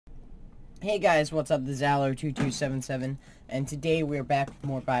Hey guys, what's up? This is Allo2277, and today we're back with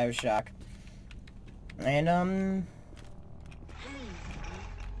more BioShock. And,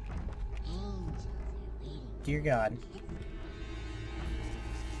 dear God.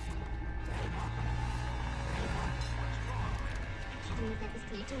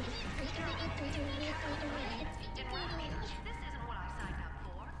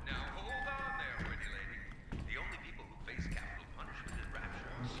 Now hold on there, pretty lady. The only people who face capital punishment in Rapture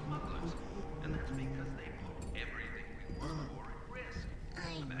are smugglers, and that's because they put everything we work for at risk.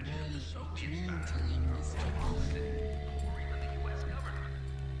 Imagine if the Soviets got out, or even the U.S. government.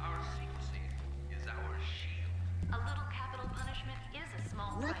 Our secrecy is our shield. A little capital punishment is a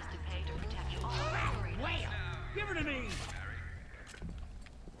small price to pay to protect you all. Whale! Give her to me!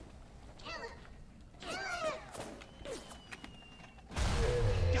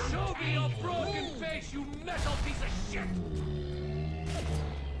 Show me your broken face, you metal piece of shit!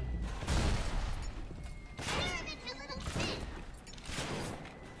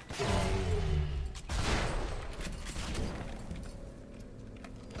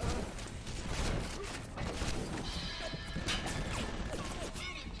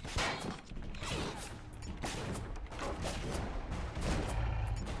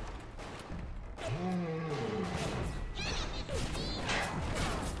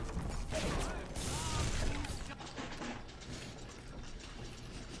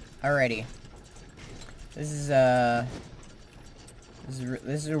 Alrighty. This is a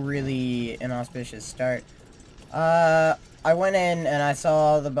really inauspicious start. I went in and I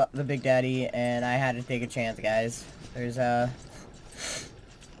saw the Big Daddy, and I had to take a chance, guys. There's but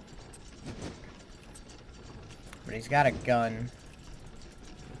he's got a gun,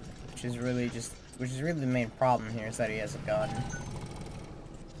 which is really the main problem here, is that he has a gun.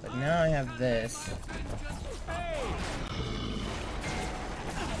 But now I have this.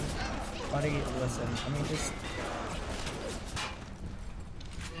 Buddy, listen, let me just...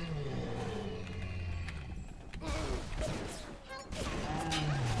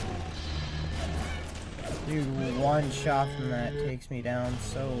 Dude, one shot from that takes me down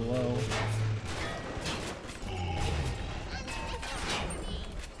so low.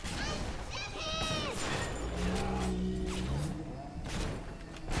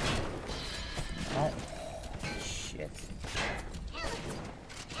 Oh, shit.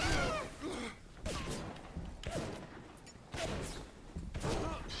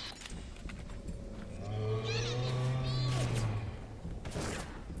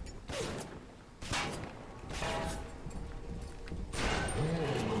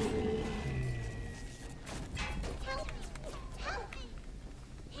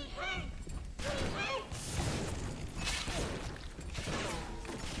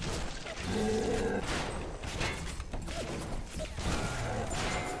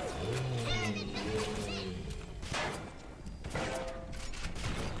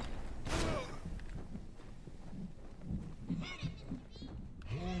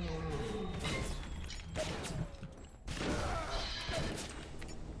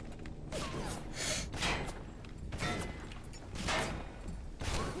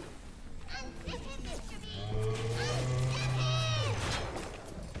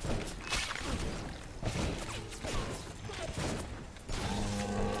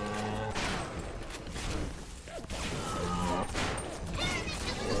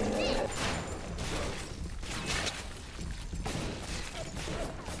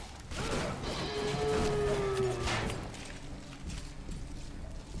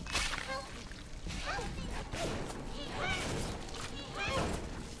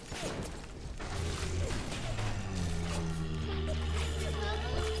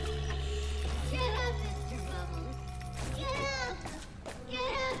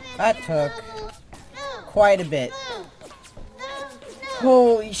 That took quite a bit.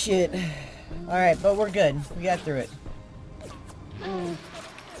 Holy shit. Alright, but we're good. We got through it.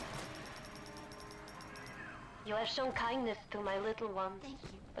 You have shown kindness to my little one. Thank you.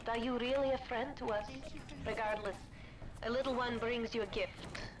 But are you really a friend to us? Thank you. Regardless, a little one brings you a gift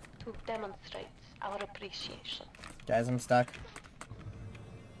to demonstrate our appreciation. Guys, I'm stuck.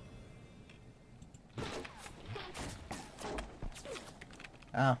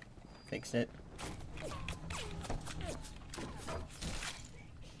 Oh, fixed it.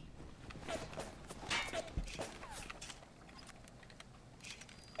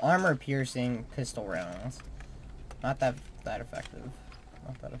 Armor piercing pistol rounds. Not that effective.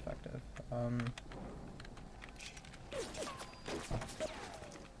 Not that effective.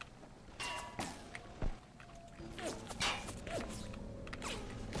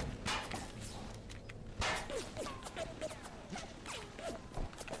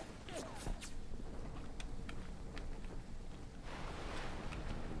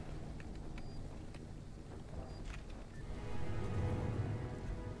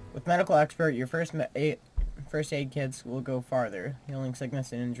 With medical expert, your first aid kits will go farther, healing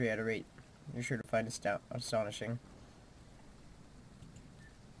sickness and injury at a rate you're sure to find astonishing.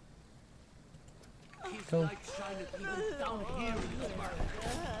 Cool.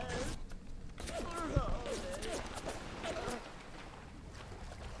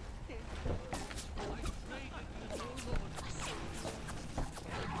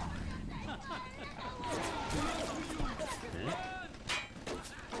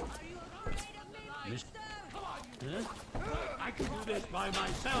 I can do this by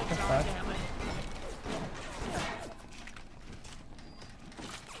myself, goddammit.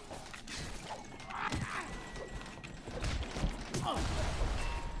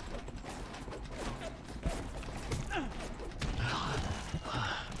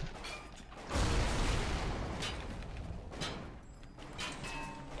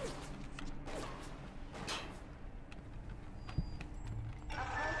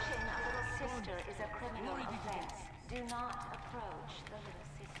 Do not approach the little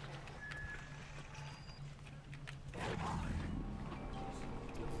sister.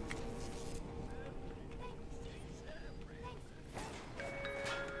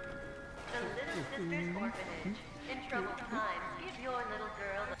 The Little Sisters Orphanage. In troubled times, give your little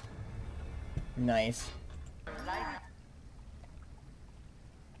girl Nice. life.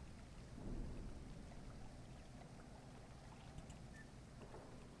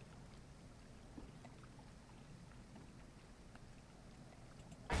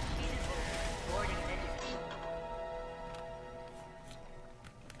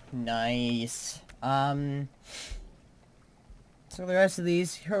 Nice. So the rest of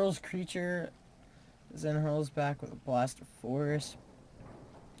these, hurls creature, then hurls back with a blast of force.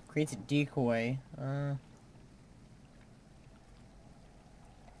 Creates a decoy.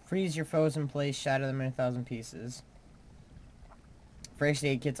 Freeze your foes in place, shatter them in 1,000 pieces. First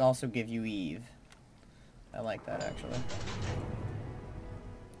aid kits also give you Eve. I like that, actually.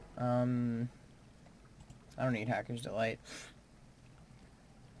 I don't need Hacker's Delight.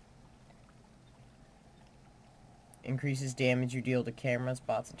 Increases damage you deal to cameras,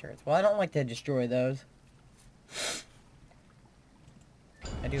 bots, and turrets. Well, I don't like to destroy those.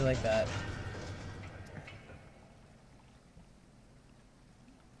 I do like that.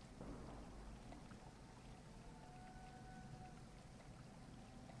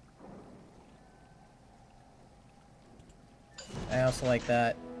 I also like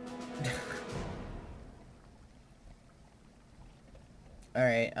that.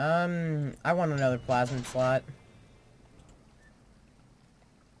 Alright, I want another plasmid slot.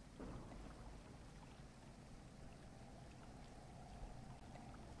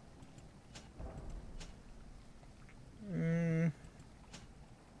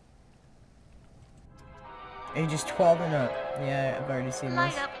 Ages 12 and up. Yeah, I've already seen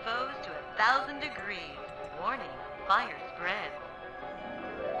Light this. up foes to 1,000 degrees. Warning, fire spread.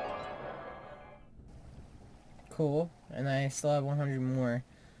 Cool. And I still have 100 more.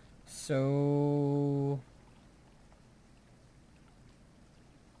 So...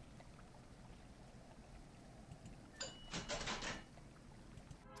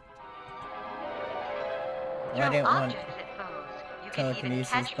 Well, I didn't want Objects at foes. You can even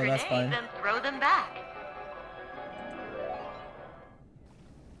telekinesis, catch but that's grenades fine. and throw them back.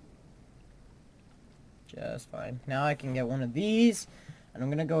 Just fine. Now I can get one of these, and I'm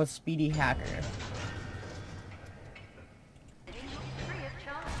gonna go with Speedy Hacker. Free of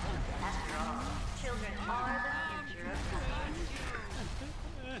charge. After all, children are the future of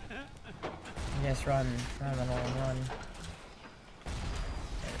science. Yes, run. Run, run, run, run.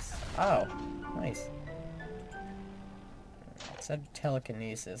 Nice. Oh, nice. Instead of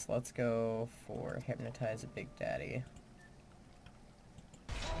telekinesis, let's go for Hypnotize a Big Daddy.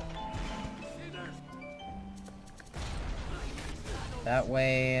 That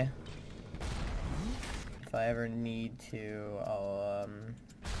way, if I ever need to, I'll,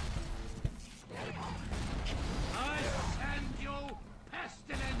 I send you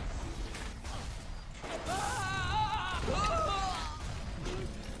pestilence!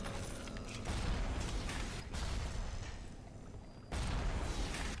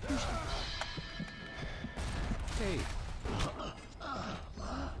 Hey.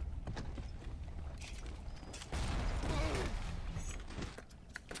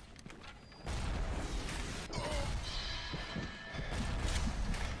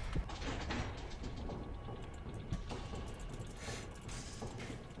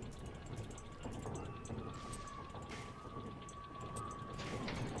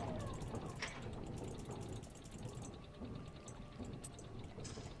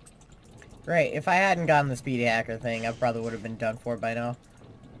 Right, if I hadn't gotten the Speedy Hacker thing, I probably would have been done for by now.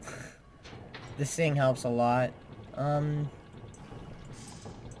 This thing helps a lot.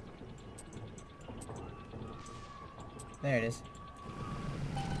 There it is.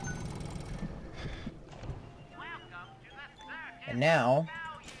 And now...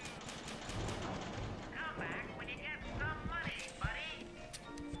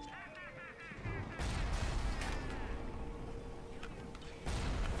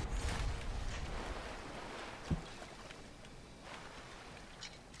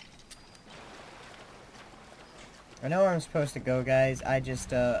 I know where I'm supposed to go, guys. I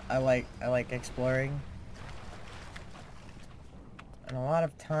just, I like exploring. And a lot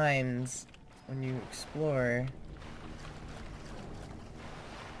of times, when you explore...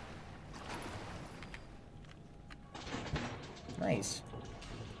 Nice.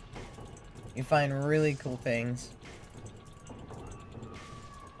 You find really cool things.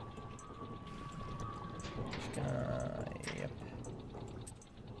 Just gonna... Yep.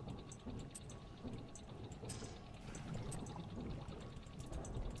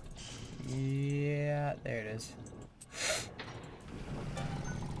 Yeah, there it is.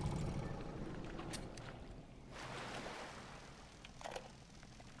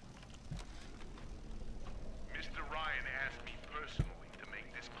 Mr. Ryan asked me personally to make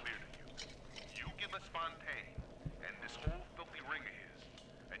this clear to you. You give us Fontaine and this whole filthy ring of his,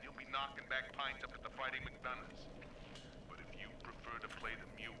 and you'll be knocking back pints up at the Fighting McDonough's. But if you prefer to play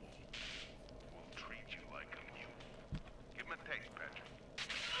the mule, we'll treat you like a mule. Give him a taste, Patrick.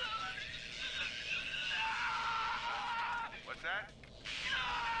 What's that?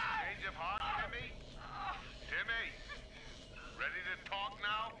 Change of heart, Timmy? Timmy! Ready to talk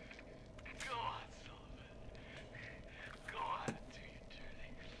now? Go on, Sullivan. Go on, do your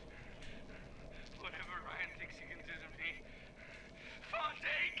dirty. Whatever Ryan thinks he can do to me,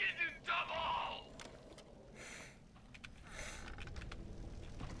 Fontaine can do double!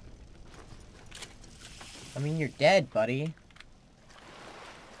 I mean, you're dead, buddy.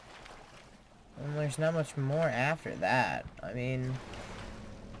 And there's not much more after that. I mean...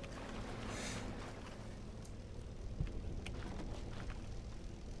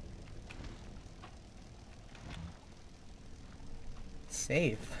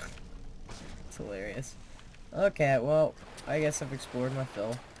 Safe. It's hilarious. Okay, well, I guess I've explored my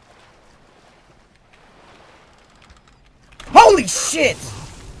fill. Holy shit!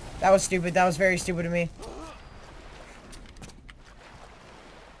 That was stupid. That was very stupid of me.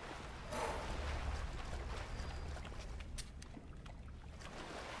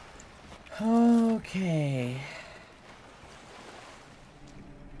 Okay.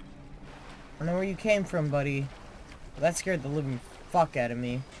 I know where you came from, buddy. That scared the living fuck out of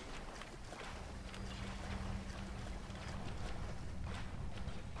me.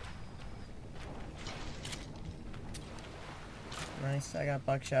 Nice, I got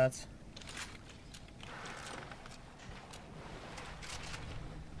buckshots.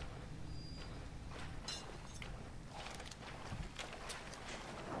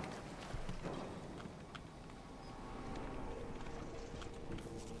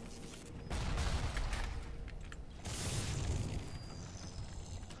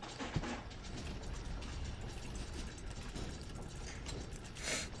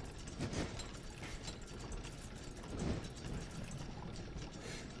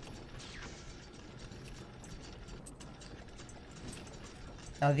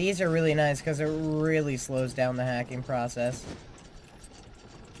 Now these are really nice because it really slows down the hacking process.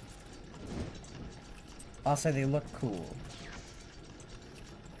 Also, they look cool.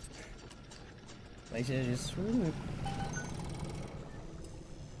 They should just swoop.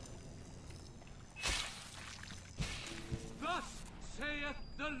 Thus saith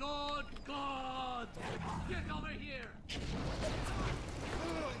the Lord God! Get over here!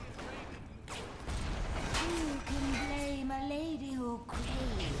 Who can blame a lady who craves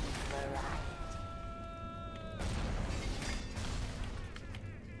variety?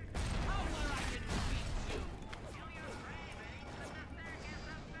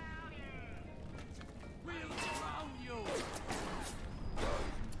 We'll drown you!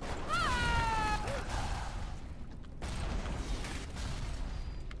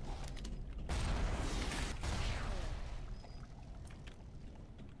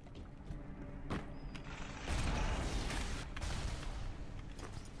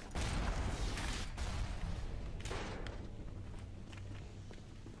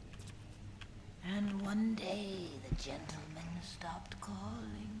 And one day the gentleman stopped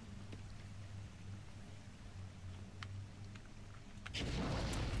calling.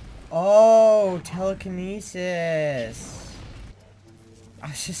 Oh, telekinesis. I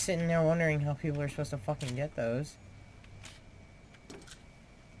was just sitting there wondering how people are supposed to fucking get those.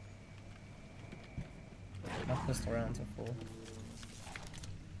 pistol rounds are full.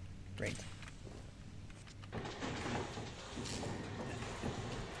 Great.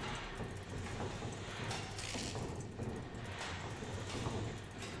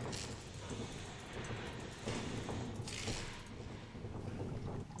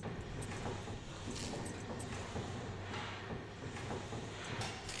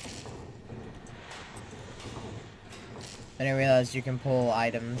 Then I realized you can pull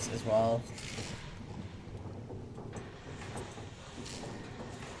items as well.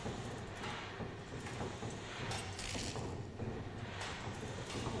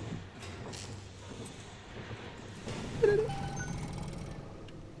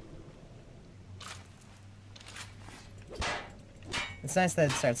 It's nice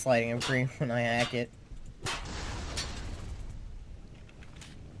that it starts lighting up green when I hack it.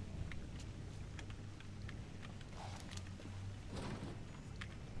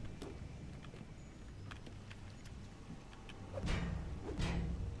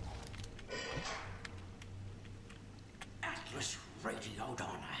 Atlas radioed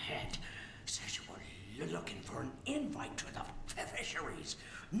on ahead. Says you were looking for an invite to the fisheries.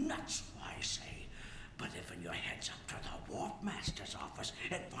 Nuts, I say. But if in your heads up to the Warp Master's office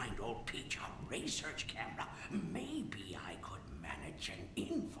and find old Peach a research camera, maybe I could manage an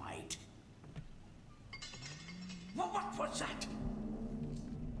invite. Well, what was that?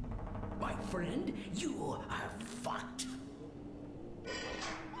 My friend, you are fucked.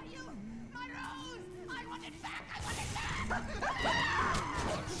 My rose! I want it back! I want it back!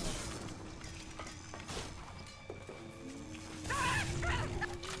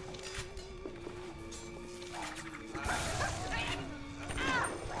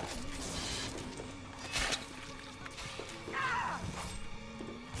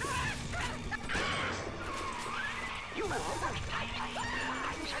 You must work tightly.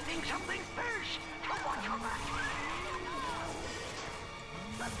 I'm sending something first. To watch your back.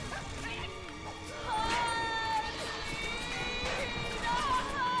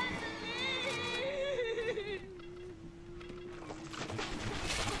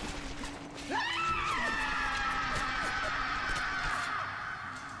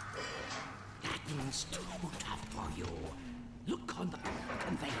 That's too tough for you. Look on the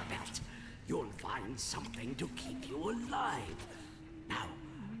conveyor belt. You'll find something to keep you alive. Now,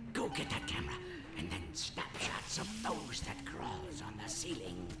 go get that camera, and then snapshots of those that crawls on the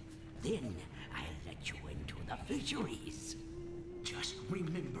ceiling. Then I'll let you into the fisheries. Just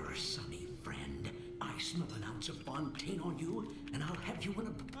remember, sonny friend, I smell an ounce of Fontaine on you, and I'll have you in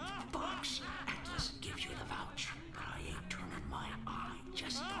a box. Atlas gives you the vouch, but I ain't turning my eye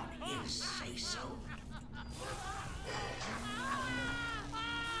just on his say-so.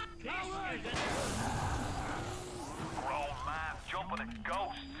 Grown man jumping at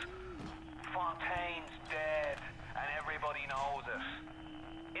ghosts. Fontaine's dead, and everybody knows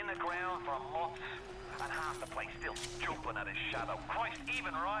it. In the ground for months, and half the place still jumping at his shadow. Christ,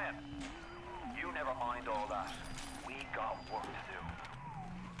 even Ryan. You never mind all that. We got work to do.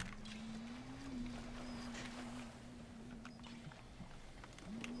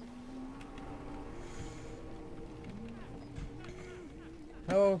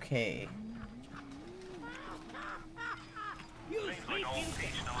 Okay. Seems like old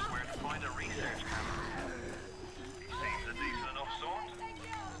Peach knows where to find a research camera. He seems a decent enough sort.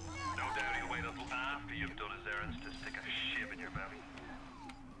 No doubt he'll wait until after you've done his errands to stick a shiv in your belly.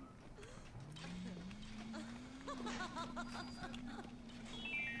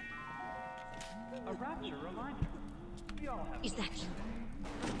 A Rapture reminder. We all have. Is that you?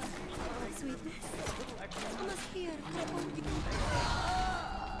 Oh, sweetness. I must hear. I have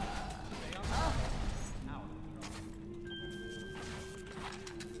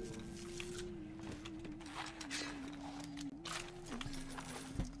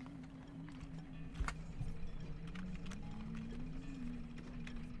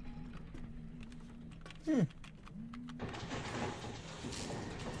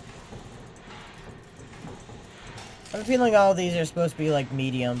a feeling all of these are supposed to be like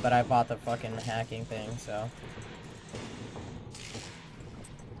medium, but I bought the fucking hacking thing, so.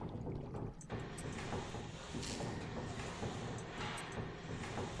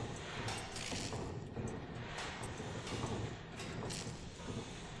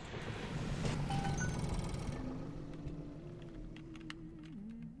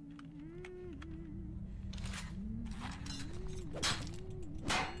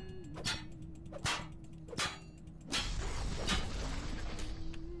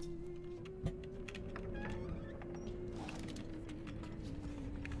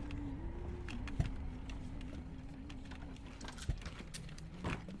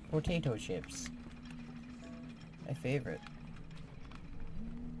 Potato chips. My favorite.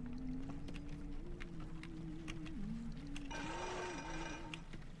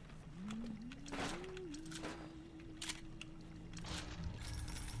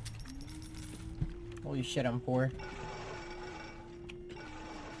 Holy shit, I'm poor.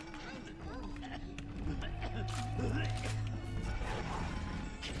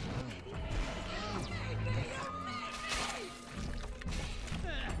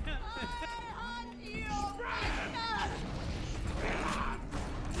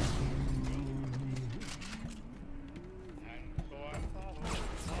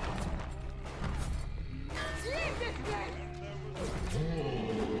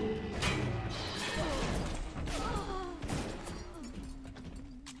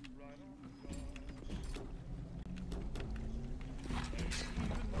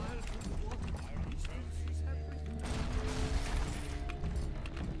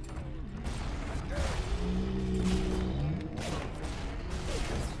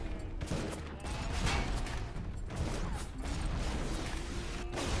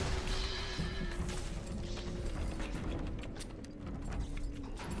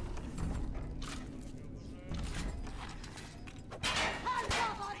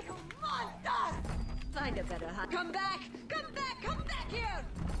 Find a better hunt. Come back! Come back! Come back here!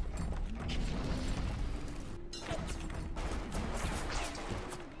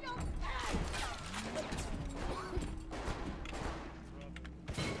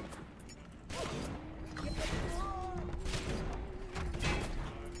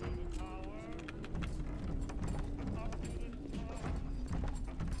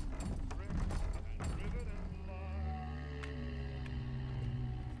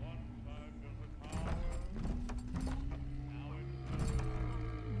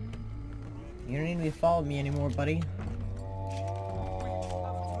 You don't need to follow me anymore, buddy.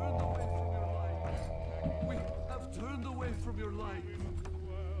 We have turned away from your light.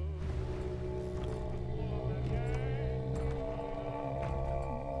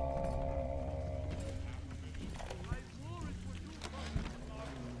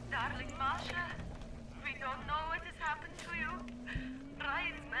 Darling Masha, we don't know what has happened to you.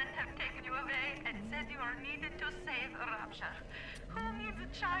 Ryan's men have taken you away and said you are needed to save Rapture. Who needs a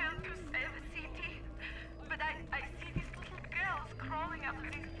child to save a city? But I see these little girls crawling up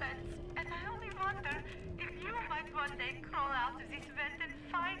this fence, and I only wonder if you might one day crawl out of this vent and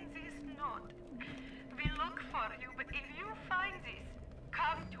find this note. We look for you, but if you find this,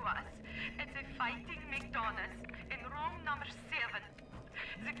 come to us. It's a Fighting McDonald's in room number 7.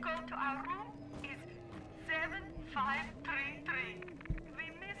 The code to our room is 7533.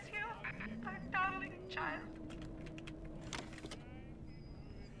 We miss you, our darling child.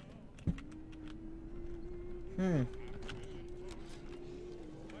 Now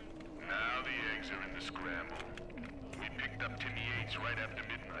the eggs are in the scramble. We picked up Timmy Yates right after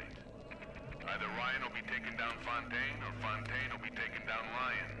midnight. Either Ryan will be taking down Fontaine, or Fontaine will be taking down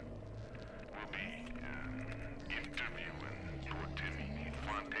Ryan. We'll be, interviewing poor Timmy near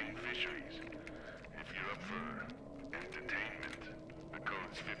Fontaine Fisheries. If you're up for entertainment, the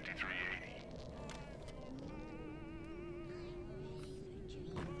code's 5380.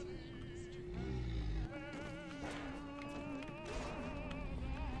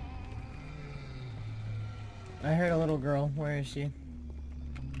 I heard a little girl. Where is she?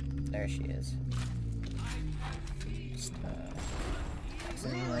 There she is. Just,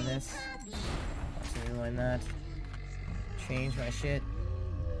 rewind this. Rewind that. Change my shit.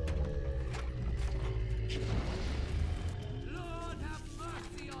 Lord have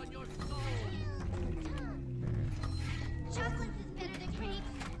mercy on your soul. Chocolate is better than cake.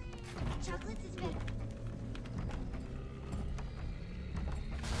 Chocolate is better.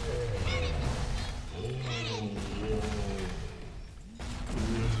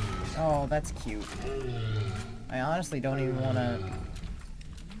 Oh, that's cute. I honestly don't even want to...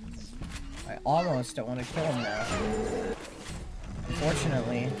 I almost don't want to kill him now.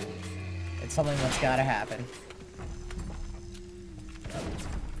 Unfortunately, it's something that's gotta happen.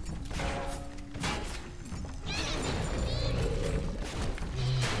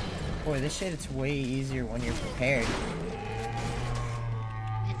 Boy, this shit, it's way easier when you're prepared.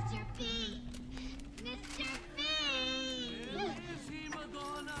 Mr. B! Mr. B!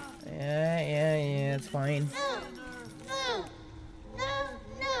 Yeah, it's fine. No!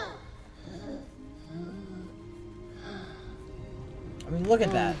 I mean, look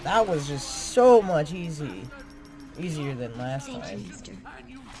at that. That was just so much easier than last Thank time. you, mister.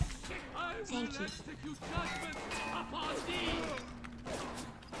 Thank you.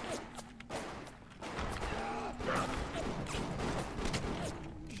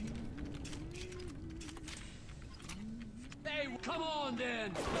 Come on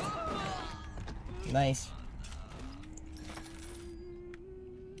then. Nice.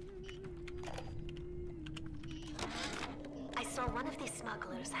 I saw one of these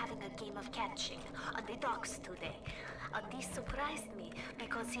smugglers having a game of catching on the docks today. And this surprised me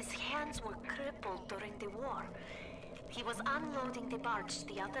because his hands were crippled during the war. He was unloading the barge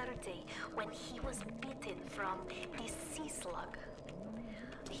the other day when he was bitten from the sea slug.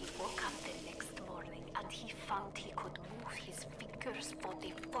 He woke up the next morning and he found he could move his fingers for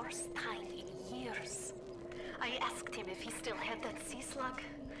the first time in years. I asked him if he still had that sea slug.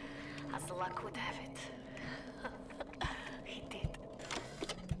 As luck would have it, he did.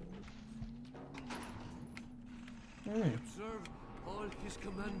 I observe all his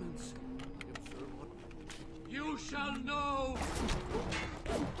commandments. I observe what you shall know.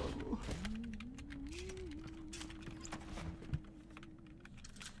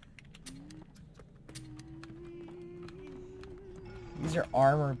 These are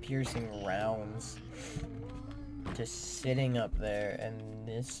armor-piercing rounds. Just sitting up there, and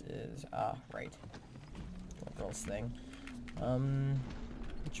this is right. Little girl's thing.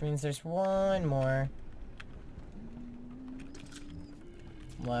 Which means there's one more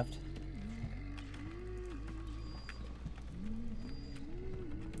left.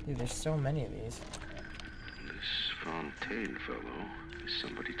 Dude, there's so many of these. This Fontaine fellow is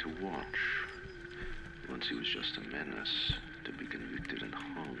somebody to watch. Once he was just a menace, to be convicted and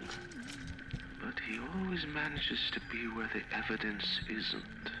hung. But he always manages to be where the evidence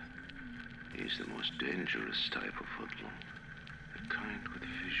isn't. He's the most dangerous type of hoodlum. The kind with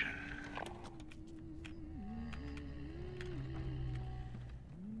vision.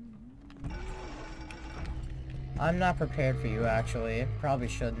 I'm not prepared for you, actually. Probably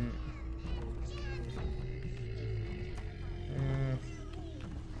shouldn't.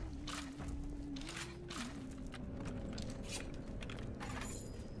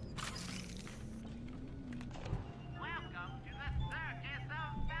 Welcome to the circus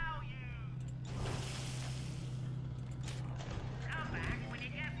of value. Come back when you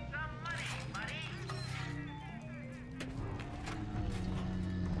get some money, buddy.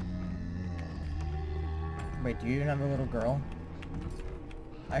 Wait, do you even have a little girl?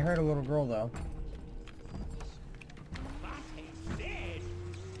 I heard a little girl, though. He's dead.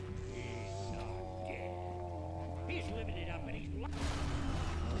 He's not dead. He's living it up and he's...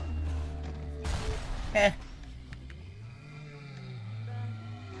 Heh.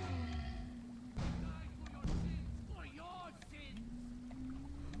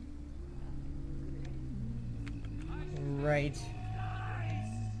 Right.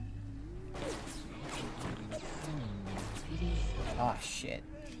 Oh shit.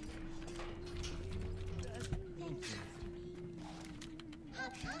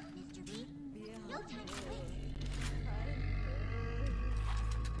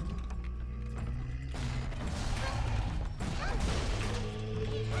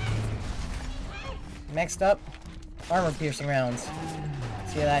 Next up, armor piercing rounds.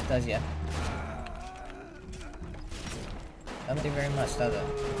 See how that does ya. Doesn't do very much, does it?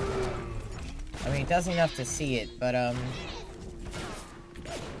 I mean, it does enough to see it, but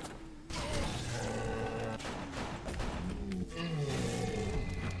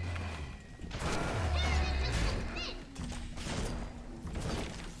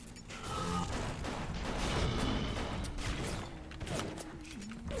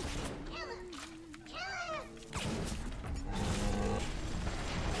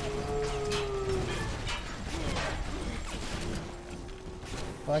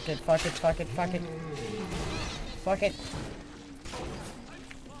fuck it, fuck it, fuck it, fuck it. Fuck it.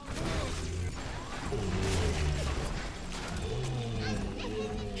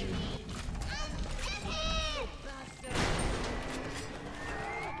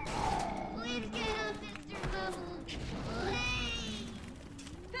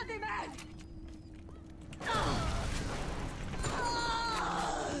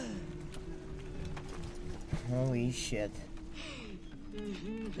 Holy shit.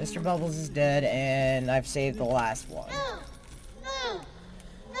 Mr. Bubbles is dead, and I've saved the last one.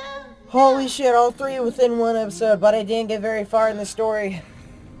 Holy shit, all three within one episode, but I didn't get very far in the story.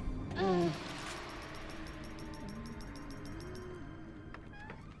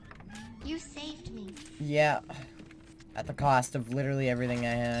 You saved me. Yeah. At the cost of literally everything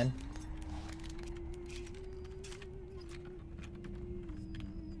I had.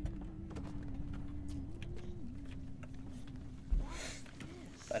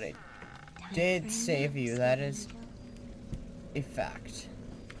 But I did save you, that is a fact.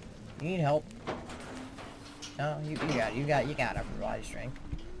 You need help? No, you got everybody's strength.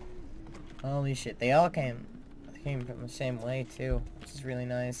 Holy shit, they all came came from the same way too, which is really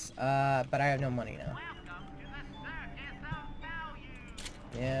nice. But I have no money now.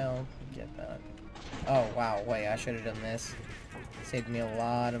 Yeah, I'll get that. Oh, wow, wait, I should have done this. Saved me a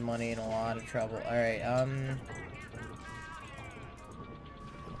lot of money and a lot of trouble. Alright,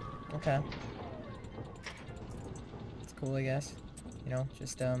 okay. It's cool, I guess. You know,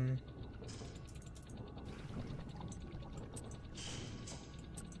 just, oh,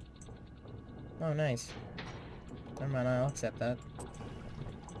 nice. Never mind, I'll accept that.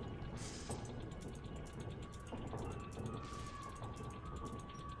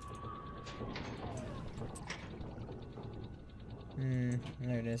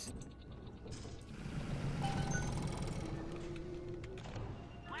 There it is.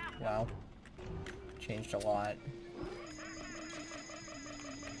 Wow. Changed a lot.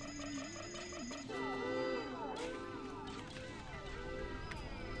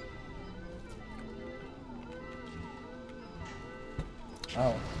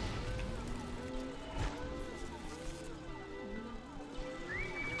 Oh.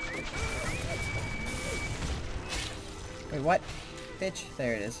 Wait, what? Bitch,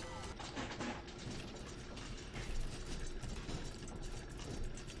 there it is.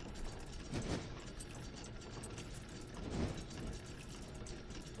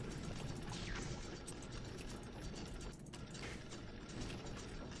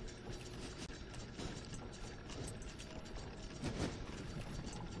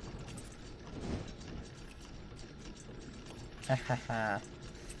 Hahaha.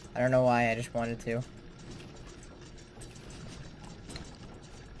 I don't know why, I just wanted to.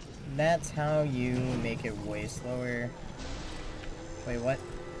 That's how you make it way slower. Wait, what?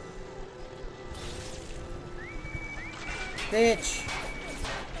 Bitch!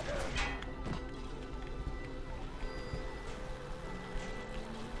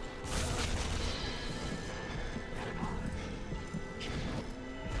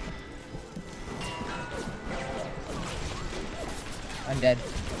 I'm dead.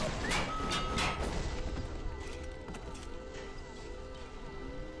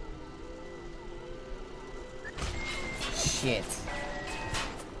 Shit.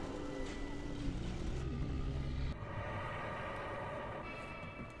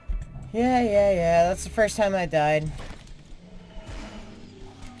 Yeah, that's the first time I died.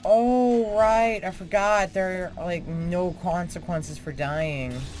 Oh, right, I forgot. There are, like, no consequences for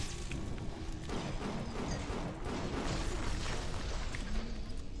dying.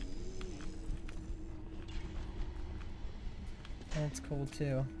 That's cool,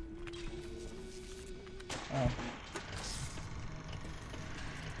 too. Oh.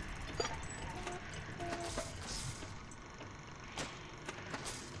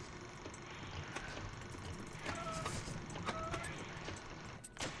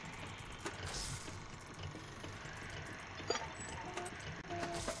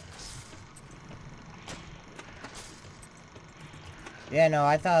 Yeah, no,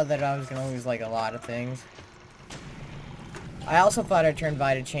 I thought that I was gonna lose, like, a lot of things. I also thought I turned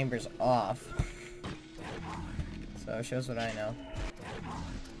Vita Chambers off. So, it shows what I know.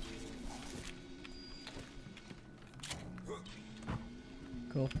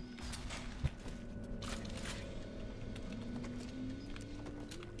 Cool.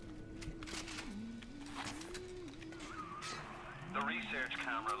 The research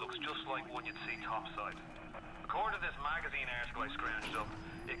camera looks just like one you'd see topside. According to this magazine article I scrounged up,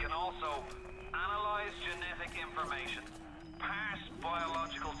 it can also analyze genetic information, parse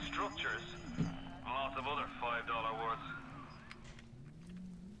biological structures, and lots of other $5 words.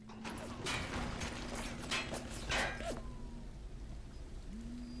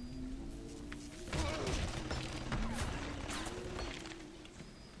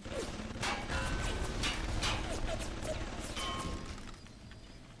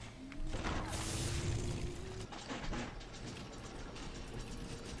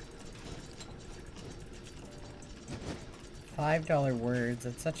 $5 words,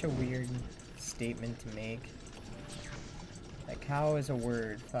 that's such a weird statement to make. Like, how is a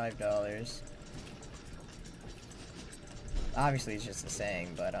word $5? Obviously it's just a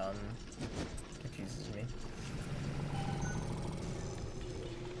saying, but confuses me.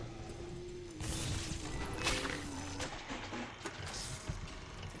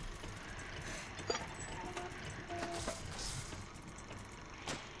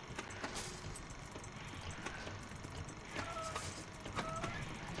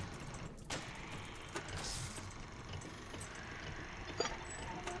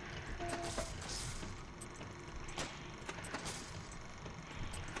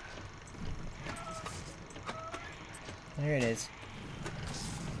 There it is.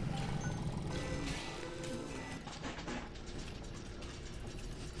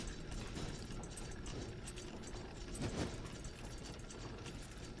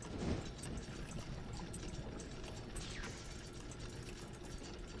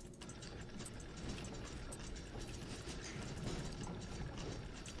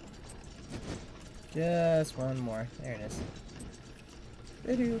 Just one more. There it is.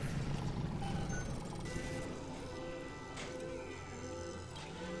 Video.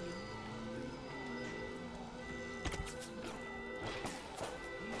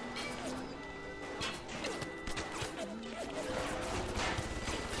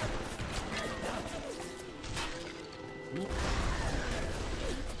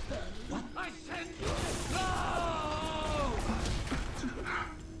 I send you slow!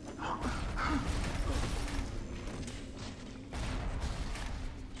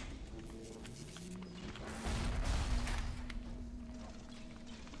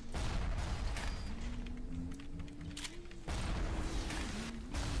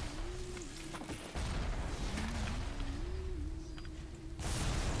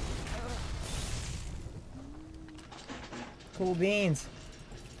 Cool beans.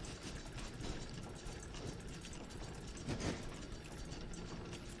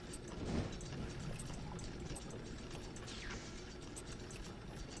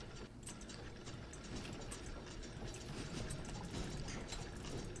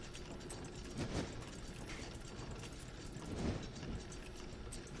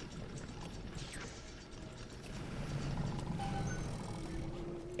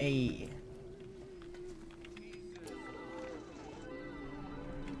 Hey.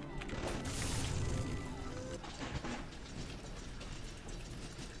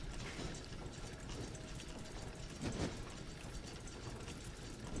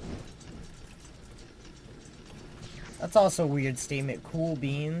 That's also a weird statement. Cool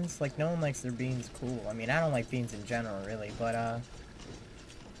beans? Like, no one likes their beans cool. I mean, I don't like beans in general, really, but,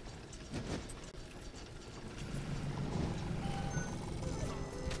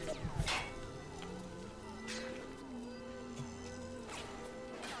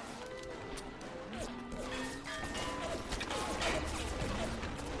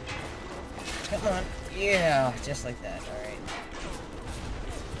 come on. Yeah, just like that. Alright.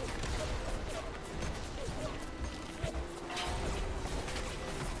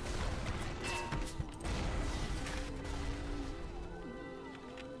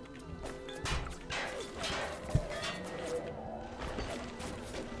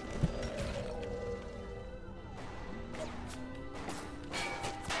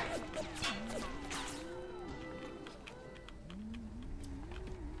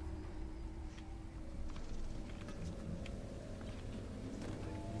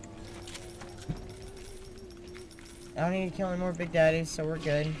 I don't need to kill any more big daddies, so we're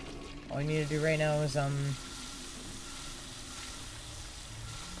good. All we need to do right now is,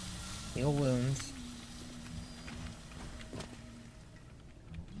 heal wounds.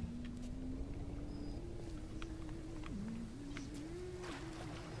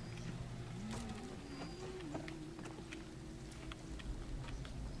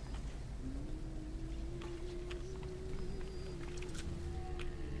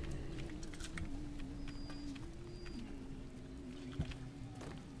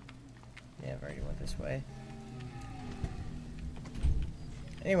 Yeah, I've already went this way.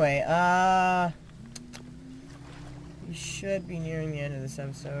 Anyway, we should be nearing the end of this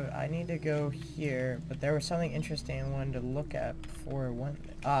episode. I need to go here, but there was something interesting I wanted to look at before one.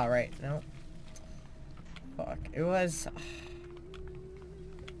 Ah, right. No. Fuck. It was.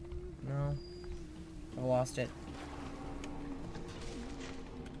 No. I lost it.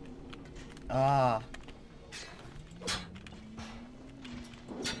 Ah.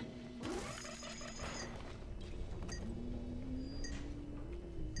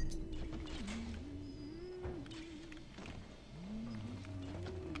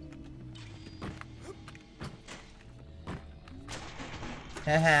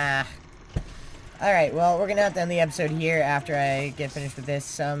 Haha. Alright, well, we're gonna have to end the episode here after I get finished with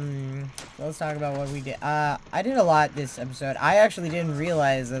this. Let's talk about what we did. I did a lot this episode. I actually didn't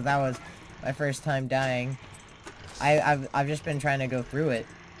realize that that was my first time dying. I've just been trying to go through it.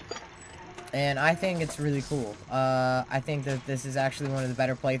 And I think it's really cool. I think that this is actually one of the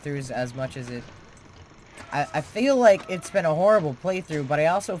better playthroughs, as much as it... I feel like it's been a horrible playthrough, but I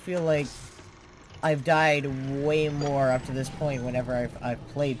also feel like I've died way more up to this point whenever I've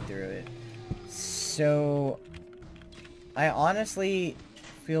played through it. So, I honestly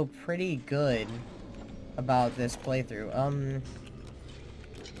feel pretty good about this playthrough. Hanging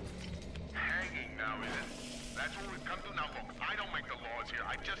now, is it? That's what we've come to now. Look, I don't make the laws here.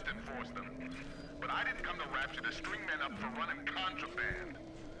 I just enforce them. But I didn't come to Rapture to string men up for running contraband.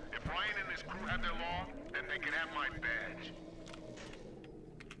 If Ryan and his crew have their law, then they can have my badge.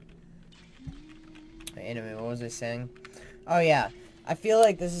 Wait a minute, what was I saying? Oh yeah, I feel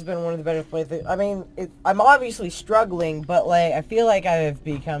like this has been one of the better playthroughs. I mean, I'm obviously struggling, but, like, I feel like I've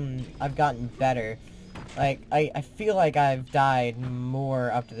gotten better. Like, I feel like I've died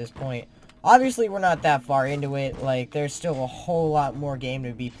more up to this point. Obviously, we're not that far into it. Like, there's still a whole lot more game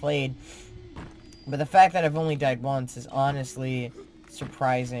to be played. But the fact that I've only died once is honestly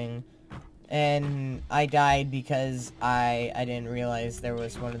surprising. And I died because I didn't realize there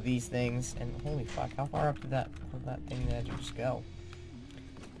was one of these things. And holy fuck, how far up did that thing did I just go?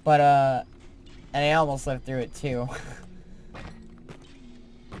 But, and I almost lived through it too.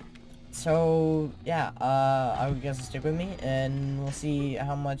 So, yeah, I would guess stick with me, and we'll see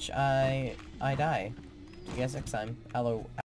how much I die. See you guys next time. Hello.